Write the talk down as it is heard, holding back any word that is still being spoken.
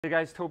Hey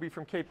guys, Toby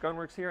from Cape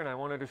Gunworks here, and I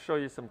wanted to show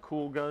you some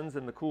cool guns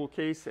in the cool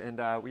case. And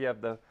we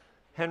have the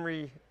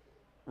Henry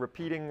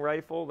repeating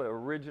rifle, the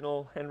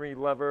original Henry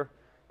lever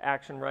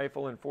action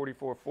rifle in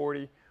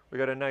 4440. We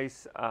got a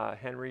nice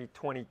Henry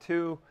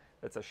 22.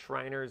 It's a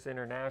Shriners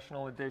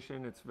International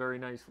edition. It's very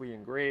nicely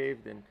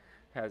engraved and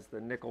has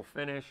the nickel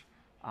finish.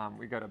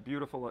 We got a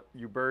beautiful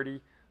Uberti,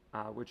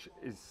 which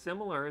is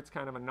similar. It's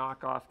kind of a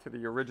knockoff to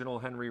the original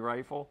Henry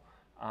rifle,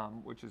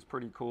 which is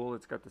pretty cool.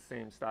 It's got the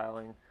same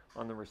styling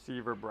on the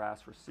receiver,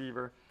 brass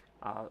receiver.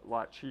 A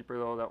lot cheaper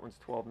though. That one's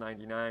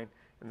 $12.99,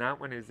 and that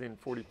one is in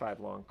 45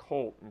 long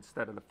Colt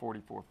instead of the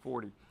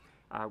 4440.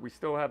 We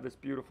still have this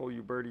beautiful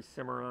Uberti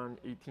Cimarron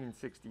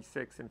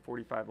 1866 in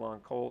 45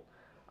 long Colt.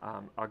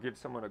 I'll give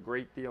someone a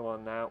great deal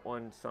on that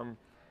one. Some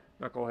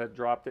knucklehead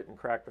dropped it and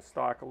cracked the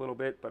stock a little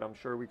bit, but I'm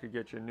sure we could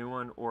get you a new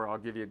one, or I'll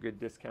give you a good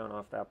discount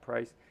off that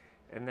price.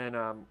 And then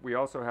we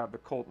also have the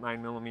Colt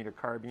 9mm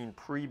carbine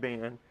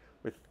pre-band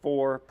with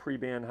 4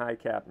 pre-band high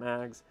cap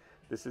mags.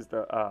 This is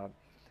the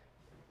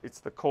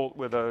it's the Colt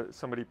with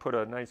somebody put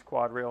a nice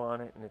quad rail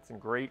on it, and it's in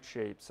great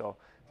shape. So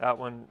that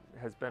one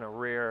has been a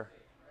rare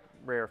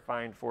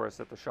find for us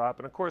at the shop.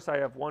 And of course, I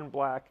have one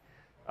black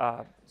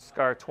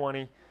Scar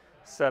 20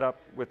 set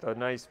up with a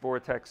nice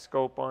Vortex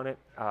scope on it.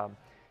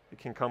 It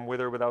can come with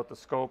or without the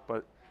scope,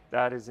 but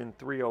that is in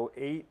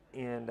 308,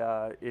 and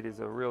it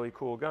is a really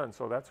cool gun.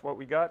 So that's what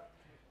we got.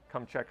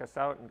 Come check us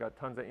out, and got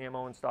tons of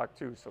ammo in stock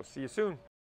too. So see you soon.